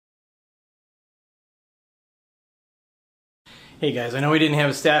Hey guys, I know we didn't have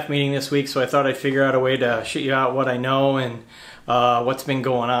a staff meeting this week, so I thought I'd figure out a way to shoot you out what I know and what's been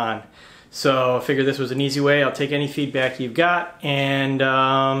going on. So I figured this was an easy way. I'll take any feedback you've got, and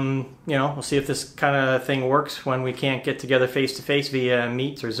we'll see if this kind of thing works when we can't get together face to face via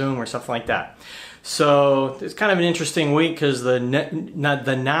Meets or Zoom or something like that. So it's kind of an interesting week because the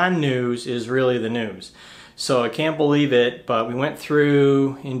non-news is really the news. So I can't believe it, but we went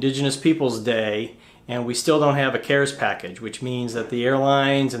through Indigenous Peoples Day and we still don't have a CARES package, which means that the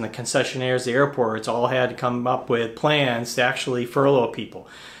airlines and the concessionaires, the airports, all had to come up with plans to actually furlough people.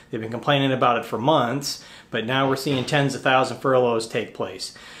 They've been complaining about it for months, but now we're seeing tens of thousands of furloughs take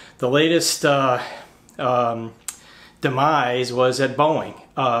place. The latest demise was at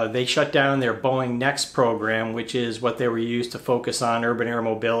Boeing. They shut down their Boeing Next program, which is what they were used to focus on urban air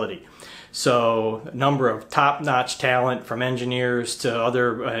mobility. So a number of top-notch talent, from engineers to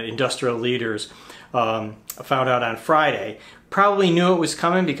other industrial leaders, found out on Friday. Probably knew it was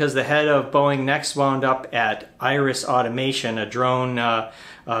coming because the head of Boeing Next wound up at Iris Automation, a drone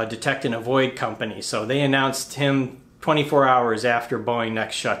detect and avoid company. So they announced him 24 hours after Boeing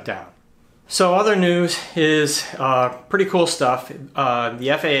Next shut down. So other news is pretty cool stuff.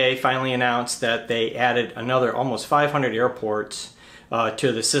 The FAA finally announced that they added another almost 500 airports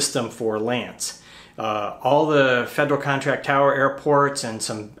to the system for LAANC. All the federal contract tower airports and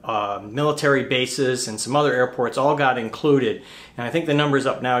some military bases and some other airports all got included. And I think the number's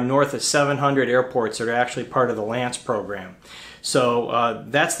up now north of 700 airports that are actually part of the LAANC program. So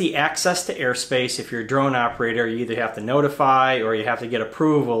that's the access to airspace. If you're a drone operator, you either have to notify or you have to get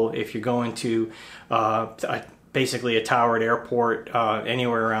approval if you're going to basically a towered airport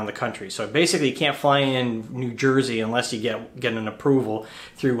anywhere around the country. So basically you can't fly in New Jersey unless you get an approval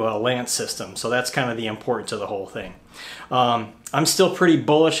through a LAANC system. So that's kind of the importance of the whole thing. I'm still pretty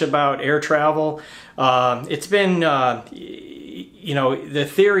bullish about air travel. It's been, the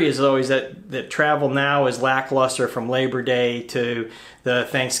theory is always that travel now is lackluster from Labor Day to the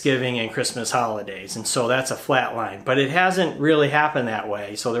Thanksgiving and Christmas holidays, and so that's a flat line. But it hasn't really happened that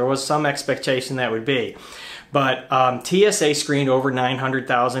way, so there was some expectation that would be. But TSA screened over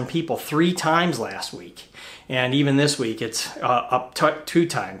 900,000 people 3 times last week. And even this week, it's up 2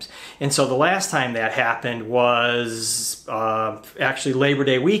 times. And so the last time that happened was actually Labor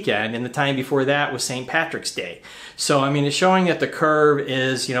Day weekend, and the time before that was St. Patrick's Day. So, I mean, it's showing that the curve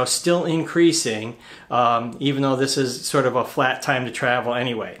is, still increasing, even though this is sort of a flat time to travel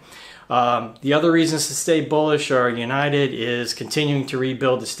anyway. The other reasons to stay bullish are United is continuing to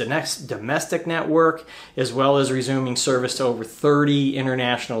rebuild its domestic network, as well as resuming service to over 30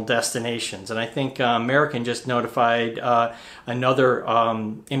 international destinations. And I think American just notified another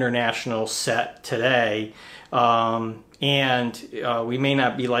international set today. We may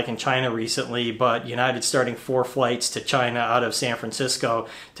not be like in China recently, but United's starting 4 flights to China out of San Francisco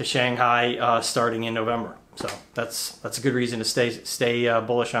to Shanghai starting in November. So that's a good reason to stay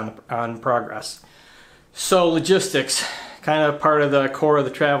bullish on progress. So logistics, kind of part of the core of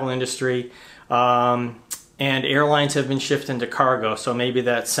the travel industry, and airlines have been shifting to cargo. So maybe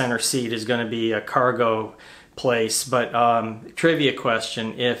that center seat is going to be a cargo place. But trivia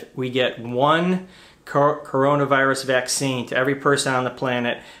question: if we get one coronavirus vaccine to every person on the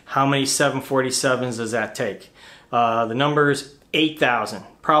planet, how many 747s does that take? The number is 8,000.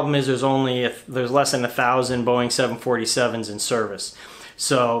 Problem is there's less than 1,000 Boeing 747s in service.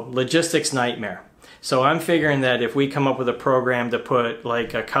 So logistics nightmare. So I'm figuring that if we come up with a program to put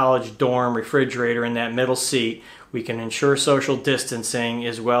like a college dorm refrigerator in that middle seat, we can ensure social distancing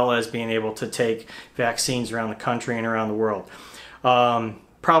as well as being able to take vaccines around the country and around the world.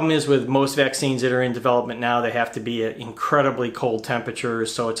 Problem is with most vaccines that are in development now, they have to be at incredibly cold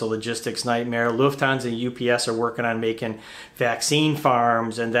temperatures, so it's a logistics nightmare. Lufthansa and UPS are working on making vaccine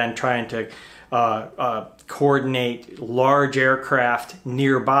farms and then trying to coordinate large aircraft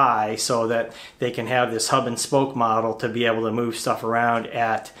nearby so that they can have this hub and spoke model to be able to move stuff around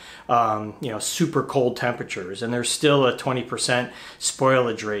at super cold temperatures. And there's still a 20%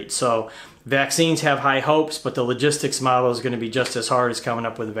 spoilage rate. So vaccines have high hopes, but the logistics model is going to be just as hard as coming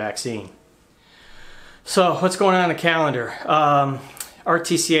up with a vaccine. So what's going on in the calendar?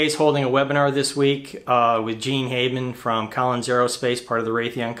 RTCA is holding a webinar this week with Gene Haberman from Collins Aerospace, part of the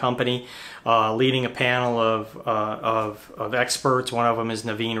Raytheon company, leading a panel of experts. One of them is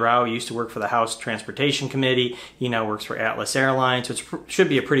Naveen Rao. He used to work for the House Transportation Committee. He now works for Atlas Airlines, so it should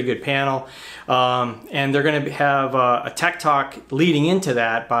be a pretty good panel. And they're going to have a tech talk leading into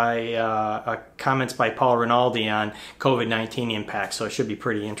that by comments by Paul Rinaldi on COVID-19 impact, so it should be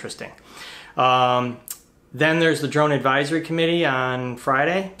pretty interesting. Then there's the Drone Advisory Committee on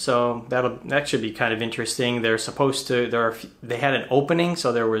Friday, so that should be kind of interesting. They're supposed to they had an opening,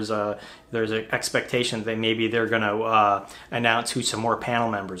 so there's an expectation that maybe they're going to announce who some more panel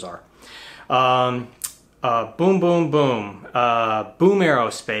members are. Boom Boom Boom, Boom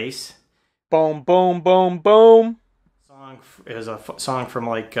Aerospace. Boom boom boom boom. Is a song from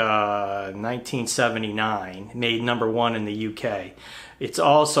like 1979, made #1 in the UK. It's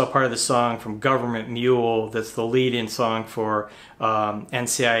also part of the song from Government Mule that's the lead-in song for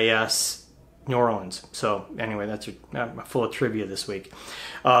NCIS New Orleans. So anyway, that's full of trivia this week.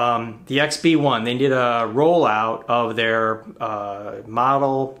 The XB-1, they did a rollout of their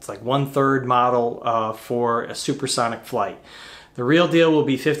model. It's like 1/3 model for a supersonic flight. The real deal will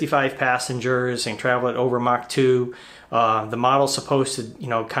be 55 passengers and travel at over Mach 2. The model's supposed to,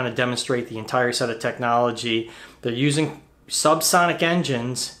 kind of demonstrate the entire set of technology. They're using subsonic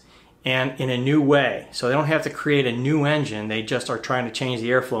engines and in a new way. So they don't have to create a new engine. They just are trying to change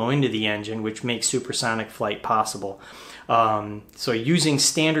the airflow into the engine, which makes supersonic flight possible. So using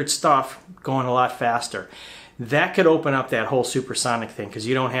standard stuff, going a lot faster. That could open up that whole supersonic thing, because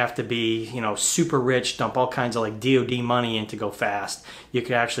you don't have to be, super rich, dump all kinds of like DoD money in to go fast. You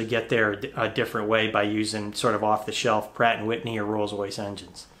could actually get there a different way by using sort of off-the-shelf Pratt & Whitney or Rolls-Royce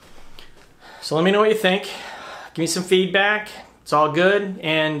engines. So let me know what you think. Give me some feedback. It's all good,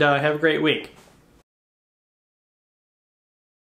 and have a great week.